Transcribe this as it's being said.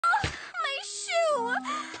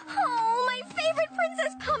Oh, my favorite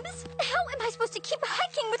princess pumps! How am I supposed to keep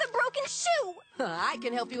hiking with a broken shoe? I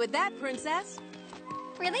can help you with that, princess.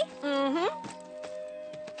 Really? Mm-hmm.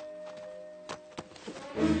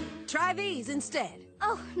 Try these instead.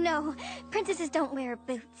 Oh, no. Princesses don't wear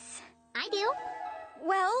boots. I do.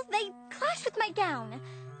 Well, they clash with my gown.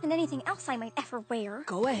 And anything else I might ever wear.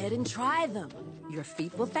 Go ahead and try them. Your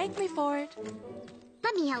feet will thank me for it.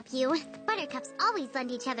 Let me help you. Buttercups always lend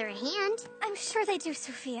each other a hand. I'm sure they do,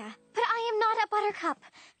 Sophia. But I am not a Buttercup.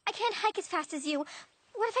 I can't hike as fast as you.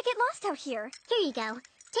 What if I get lost out here? Here you go.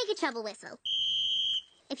 Take a trouble whistle.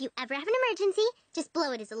 If you ever have an emergency, just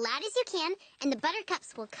blow it as loud as you can, and the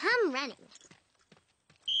Buttercups will come running.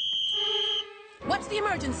 What's the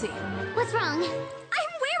emergency? What's wrong?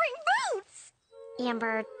 I'm wearing boots!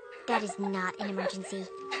 Amber, that is not an emergency.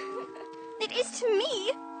 It is to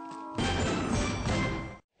me.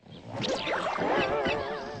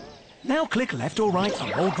 Now click left or right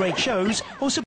on all great shows or